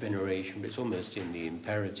an act of veneration, but it's almost in the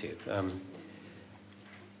imperative.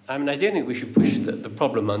 I don't think we should push the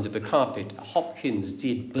problem under the carpet. Hopkins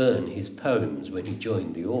did burn his poems when he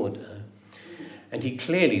joined the order. And he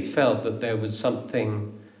clearly felt that there was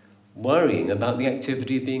something worrying about the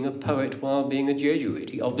activity of being a poet while being a Jesuit.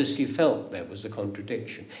 He obviously felt there was a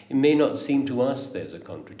contradiction. It may not seem to us there's a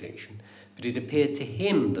contradiction, but it appeared to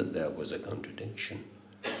him that there was a contradiction.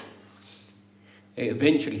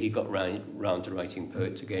 Eventually he got round to writing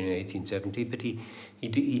poets again in 1870, but he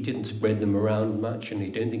didn't spread them around much, and I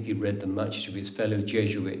don't think he read them much to his fellow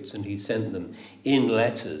Jesuits, and he sent them in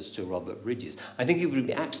letters to Robert Bridges. I think he would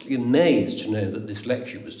be absolutely amazed to know that this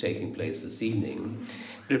lecture was taking place this evening,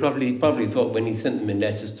 but he probably thought when he sent them in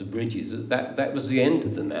letters to Bridges that was the end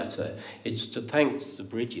of the matter. It's thanks to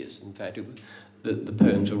Bridges, in fact, the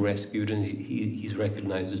poems were rescued, and he's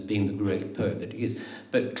recognised as being the great poet that he is.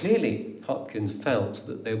 But clearly, Hopkins felt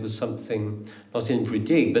that there was something, not in for a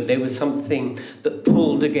dig, but there was something that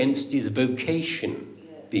pulled against his vocation,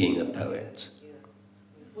 being a poet.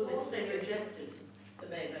 Well, if they rejected the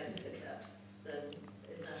May Magnificat, then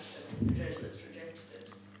in that sense, the Jesuits rejected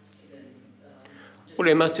it. Well,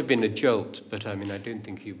 it must have been a jolt, but I mean, I don't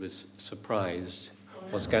think he was surprised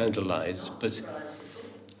or scandalised, but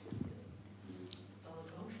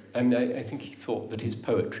I mean, I think he thought that his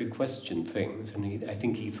poetry questioned things, and I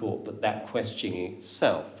think he thought that questioning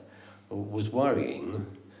itself was worrying,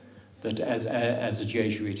 that as a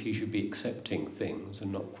Jesuit he should be accepting things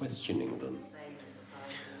and not questioning them.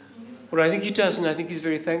 Well, I think he does, and I think he's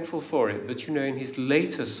very thankful for it, but you know, in his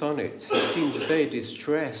later sonnets, he seems very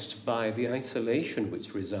distressed by the isolation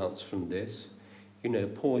which results from this. You know,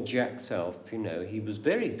 poor Jack Self, you know, he was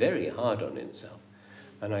very, very hard on himself,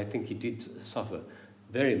 and I think he did suffer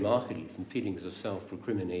very markedly from feelings of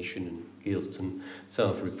self-recrimination and guilt and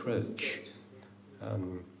self-reproach.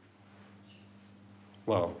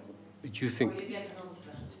 Well, do you think...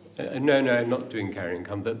 No, I'm not doing Carrying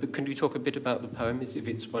Come, but can you talk a bit about the poem, if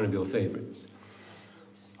it's one of your favourites?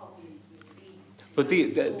 But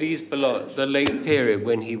these belong the late period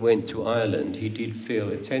when he went to Ireland. He did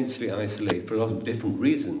feel intensely isolated for a lot of different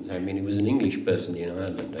reasons. I mean, he was an English person in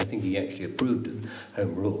Ireland. I think he actually approved of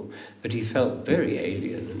Home Rule, but he felt very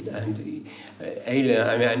alien and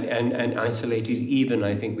isolated, even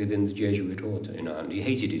I think within the Jesuit order in Ireland. He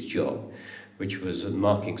hated his job, which was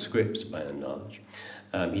marking scripts by and large.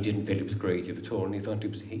 He didn't feel it was creative at all, and he felt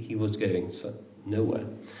he was going nowhere.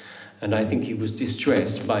 And I think he was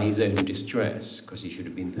distressed by his own distress, because he should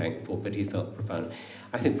have been thankful, but he felt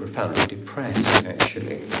profoundly depressed,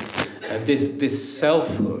 actually. And this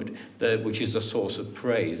selfhood, which is a source of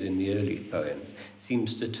praise in the early poems,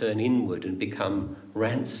 seems to turn inward and become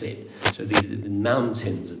rancid. So these are the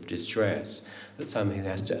mountains of distress that somehow he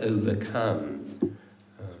has to overcome.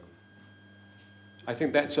 I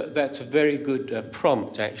think that's a very good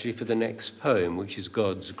prompt, actually, for the next poem, which is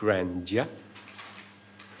God's Grandeur,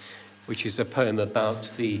 which is a poem about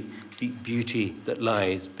the deep beauty that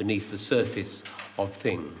lies beneath the surface of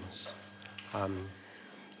things.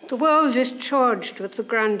 The world is charged with the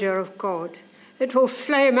grandeur of God. It will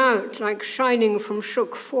flame out like shining from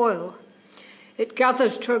shook foil. It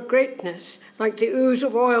gathers to a greatness like the ooze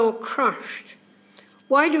of oil crushed.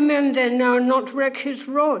 Why do men then now not wreck his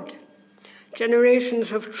rod? Generations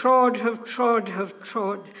have trod,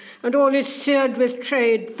 and all is seared with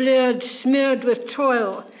trade, bleared, smeared with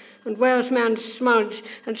toil, and wears man's smudge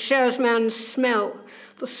and shares man's smell.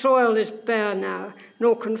 The soil is bare now,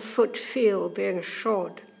 nor can foot feel being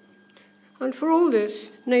shod. And for all this,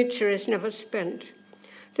 nature is never spent.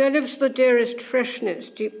 There lives the dearest freshness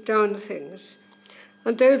deep down things.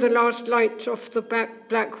 And though the last lights off the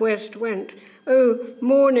black west went, oh,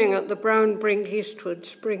 morning at the brown brink eastward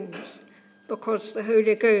springs, because the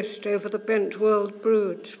Holy Ghost over the bent world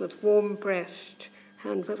broods with warm breast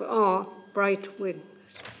and with our bright wings.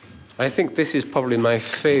 I think this is probably my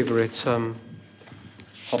favourite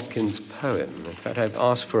Hopkins poem. In fact, I've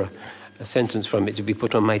asked for a sentence from it to be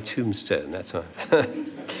put on my tombstone, that's all.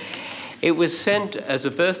 It was sent as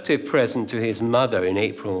a birthday present to his mother in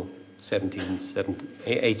April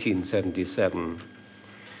 1877.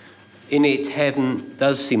 In it, heaven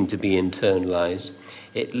does seem to be internalized.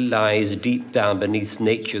 It lies deep down beneath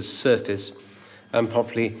nature's surface, and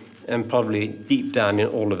probably deep down in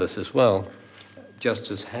all of us as well,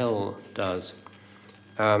 just as hell does.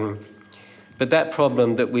 But that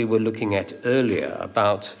problem that we were looking at earlier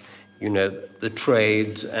about, you know, the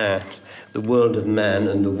trades and the world of man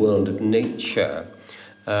and the world of nature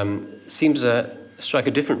seems to strike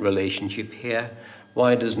a different relationship here.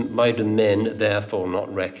 Why do men therefore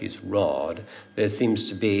not wreck his rod? There seems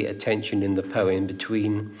to be a tension in the poem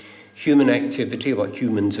between human activity, what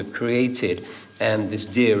humans have created, and this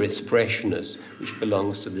dearest freshness, which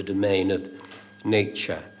belongs to the domain of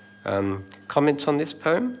nature. Comments on this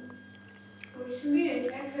poem? Well, to me it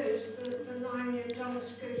echoes the line in Duns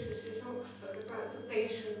Scotus's Oxford about the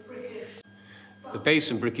base and brickish. The base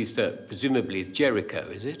and brickish, presumably, is Jericho,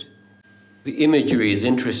 is it? The imagery is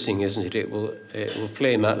interesting, isn't it? It will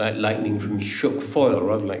flame out like lightning from shook foil,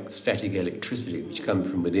 rather like static electricity, which comes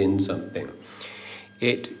from within something.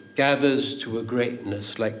 It gathers to a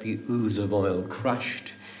greatness like the ooze of oil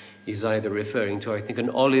crushed, is either referring to, I think, an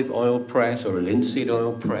olive oil press or a linseed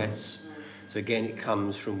oil press. So again, it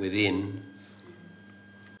comes from within.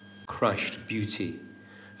 Crushed beauty,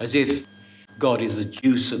 as if God is the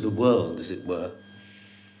juice of the world, as it were.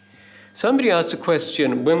 Somebody asked a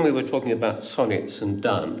question when we were talking about sonnets and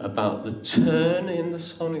Donne, about the turn in the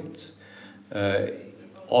sonnets.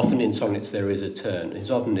 Often in sonnets there is a turn.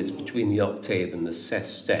 It's between the octave and the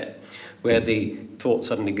sestet, where the thought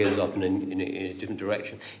suddenly goes off in a different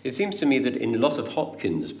direction. It seems to me that in a lot of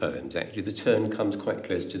Hopkins' poems, actually, the turn comes quite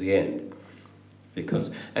close to the end. Because,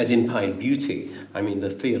 as in Pine Beauty, I mean, the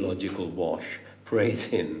theological wash, praise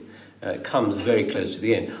him, comes very close to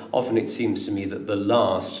the end. Often it seems to me that the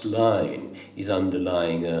last line is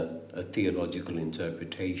underlying a theological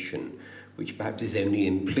interpretation, which perhaps is only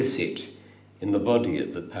implicit in the body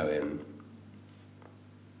of the poem.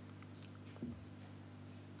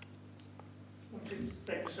 I could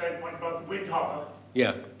make the same point about the Windhover.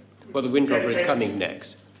 Yeah, well, the Windhover is coming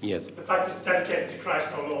next, yes. The fact it's dedicated to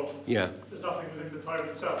Christ our Lord. Yeah. There's nothing within the poem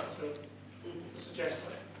itself to suggest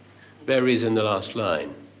that. There is in the last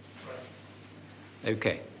line. Right.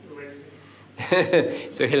 Okay. We'll wait and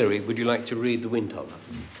see. So, Hilary, would you like to read the Windhover?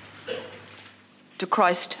 To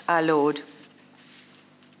Christ our Lord.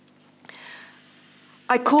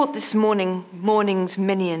 I caught this morning morning's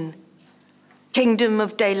minion, kingdom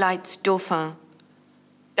of daylight's dauphin,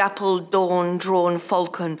 dappled dawn-drawn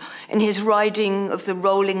falcon, in his riding of the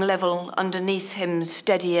rolling level underneath him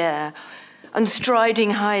steady air, and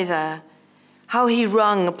striding high there, how he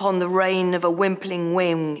rung upon the rein of a wimpling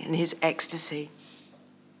wing in his ecstasy.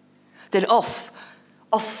 Then off,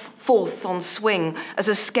 forth on swing, as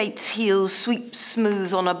a skate's heel sweeps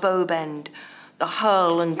smooth on a bow bend, the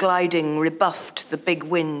hurl and gliding rebuffed the big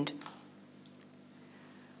wind.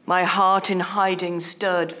 My heart in hiding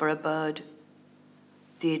stirred for a bird,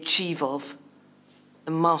 the achieve of,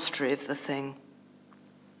 the mastery of the thing.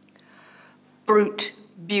 Brute,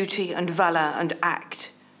 beauty and valour and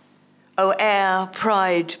act, O air,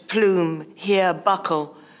 pride, plume, here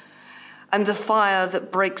buckle, and the fire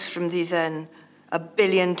that breaks from thee then, a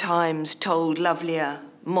billion times told lovelier,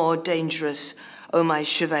 more dangerous, O my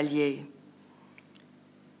chevalier.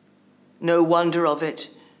 No wonder of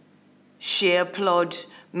it, sheer plod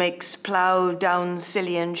makes plough down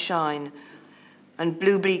Scillian shine, and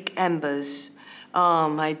blue-bleak embers,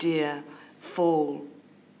 my dear, fall,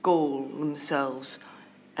 gall themselves,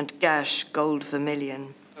 and gash gold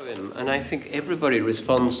vermilion. And I think everybody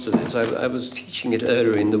responds to this. I was teaching it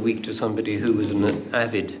earlier in the week to somebody who was an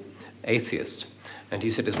avid atheist, and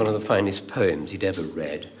he said it's one of the finest poems he'd ever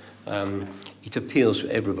read. It appeals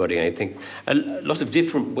to everybody, I think. A lot of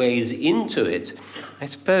different ways into it. I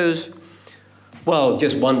suppose, well,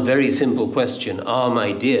 just one very simple question.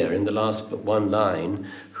 My dear, in the last but one line,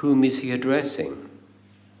 whom is he addressing?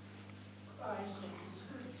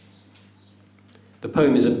 The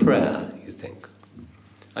poem is a prayer, you think?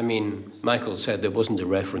 I mean, Michael said there wasn't a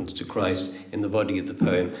reference to Christ in the body of the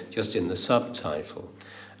poem, just in the subtitle.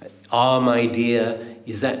 My dear,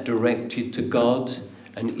 is that directed to God?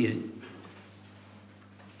 And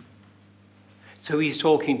so he's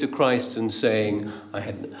talking to Christ and saying,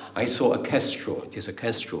 I saw a kestrel. It is a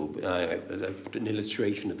kestrel, an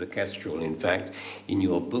illustration of the kestrel, in fact, in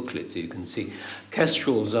your booklet. You can see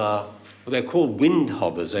kestrels are, well, they're called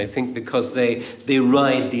windhovers, I think, because they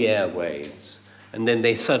ride the airwaves, and then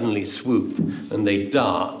they suddenly swoop and they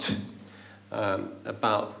dart.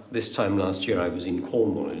 About this time last year, I was in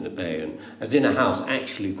Cornwall in the bay, and I was in a house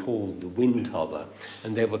actually called the Windhover,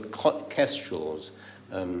 and there were kestrels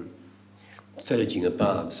surging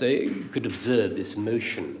above. So you could observe this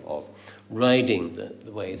motion of riding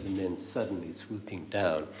the waves and then suddenly swooping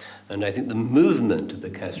down. And I think the movement of the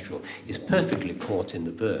kestrel is perfectly caught in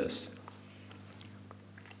the verse.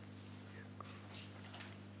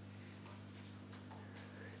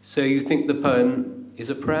 So you think the poem is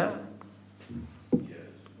a prayer?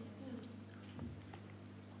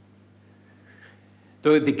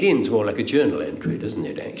 Though it begins more like a journal entry, doesn't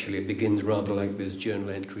it, actually? It begins rather like those journal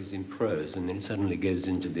entries in prose, and then it suddenly goes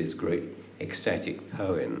into this great ecstatic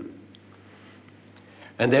poem.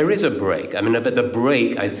 And there is a break. I mean, but the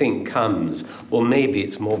break, I think, comes, or maybe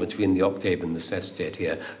it's more between the octave and the sestet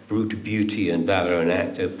here. Brute beauty and valour and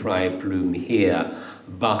act, O pride, plume here,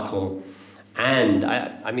 buckle. And,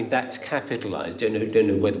 I mean, that's capitalized. Don't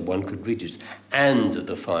know whether one could read it. And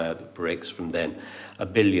the fire that breaks from then, a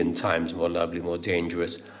billion times more lovely, more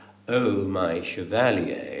dangerous. Oh, my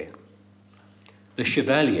chevalier. The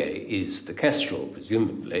chevalier is the kestrel,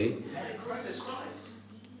 presumably. It's also Christ.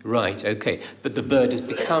 Right, okay. But the bird has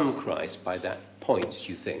become Christ by that points,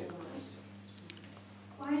 do you think?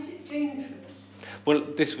 Why is it dangerous? Well,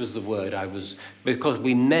 this was the word because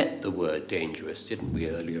we met the word dangerous, didn't we,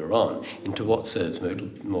 earlier on, into what serves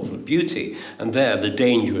mortal beauty. And there, the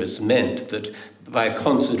dangerous meant that by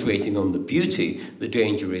concentrating on the beauty, the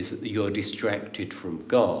danger is that you're distracted from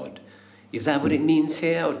God. Is that what it means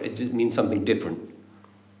here, or does it mean something different?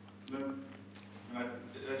 No. And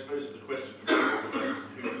I suppose the question for me was about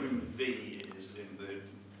who thee is in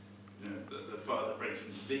the Father prays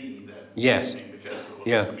from thee then. Yes. Because of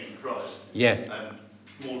Yeah. Christ. Yes. And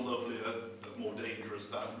more lovely, more dangerous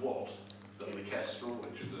than what? Than the kestrel,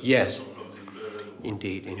 which is a yes. hunting bird.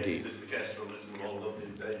 Indeed, again, indeed. Is this the kestrel? It's more lovely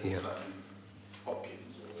and dangerous than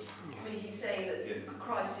Hopkins. I mean, he's saying that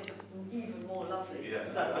Christ is even more lovely Yeah.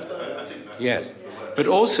 than the bird. I think that's Yes. But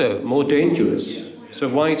also more dangerous. So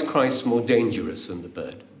why is Christ more dangerous than the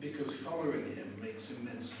bird? Because following him makes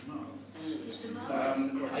immense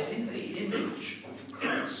demands. I think the image of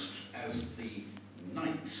Christ as the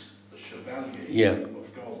knight, the chevalier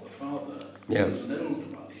of God the Father, is an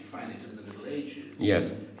old one. You find it in the Middle Ages. Yes.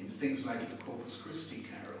 In things like the Corpus Christi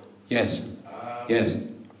carol. Yes. Yes.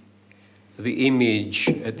 The image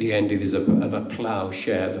at the end is of a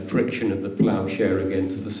ploughshare. The friction of the ploughshare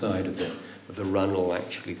against the side of the runnel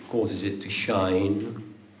actually causes it to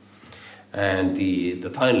shine. And the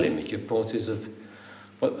final image, of course, is of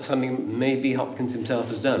something maybe Hopkins himself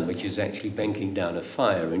has done, which is actually banking down a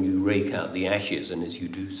fire, and you rake out the ashes, and as you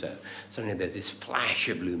do so, suddenly there's this flash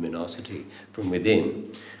of luminosity from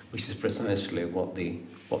within, which is precisely what the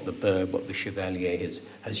bird, what the chevalier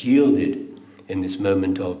has yielded in this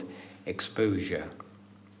moment of exposure.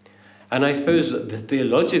 And I suppose that the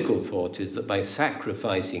theological thought is that by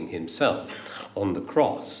sacrificing himself on the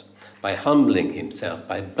cross, by humbling himself,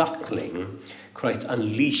 by buckling, Christ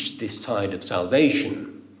unleashed this tide of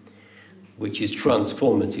salvation, which is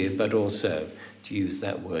transformative, but also, to use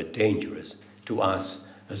that word, dangerous to us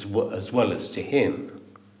as well as to him.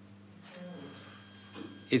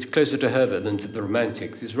 It's closer to Herbert than to the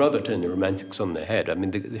Romantics. It's rather turned the Romantics on their head. I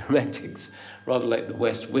mean, the Romantics, rather like the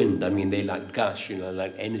West Wind, I mean, they like gush,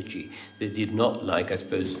 like energy. They did not like, I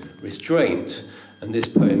suppose, restraint. And this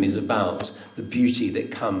poem is about the beauty that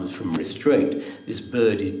comes from restraint. This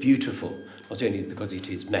bird is beautiful, not only because it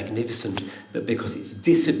is magnificent, but because it's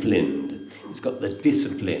disciplined. It's got the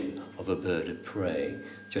discipline of a bird of prey,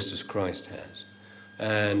 just as Christ has.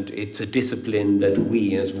 And it's a discipline that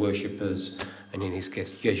we as worshippers, and in his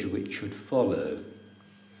case Jesuits, should follow.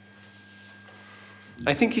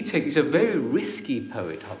 I think he's a very risky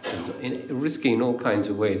poet, Hopkins, risky in all kinds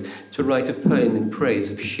of ways, to write a poem in praise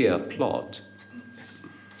of sheer plot.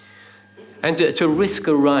 And to risk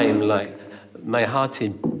a rhyme like, my heart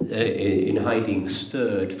in hiding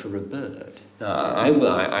stirred for a bird. Now,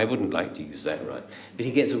 I wouldn't like to use that rhyme, but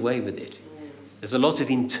he gets away with it. There's a lot of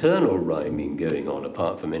internal rhyming going on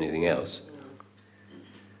apart from anything else.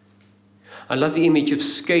 I love the image of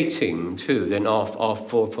skating too, then off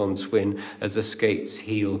forth on Swin as the skate's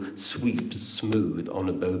heel sweeps smooth on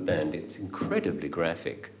a bow band. It's incredibly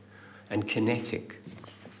graphic and kinetic.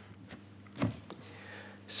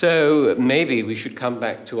 So maybe we should come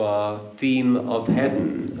back to our theme of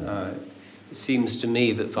heaven. It seems to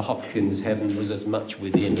me that for Hopkins, heaven was as much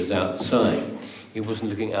within as outside. He wasn't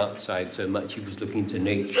looking outside so much, he was looking to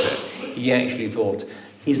nature. He actually thought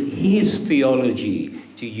his theology,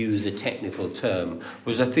 to use a technical term,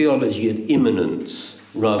 was a theology of immanence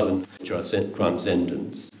rather than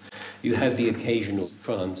transcendence. You have the occasional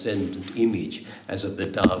transcendent image as of the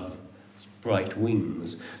dove's bright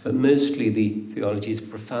wings, but mostly the theology is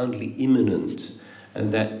profoundly immanent,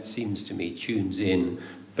 and that seems to me tunes in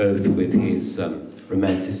both with his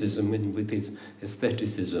romanticism and with his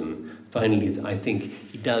aestheticism. Finally, I think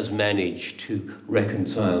he does manage to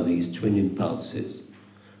reconcile these twin impulses,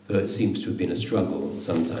 though it seems to have been a struggle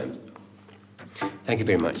sometimes. Thank you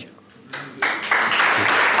very much.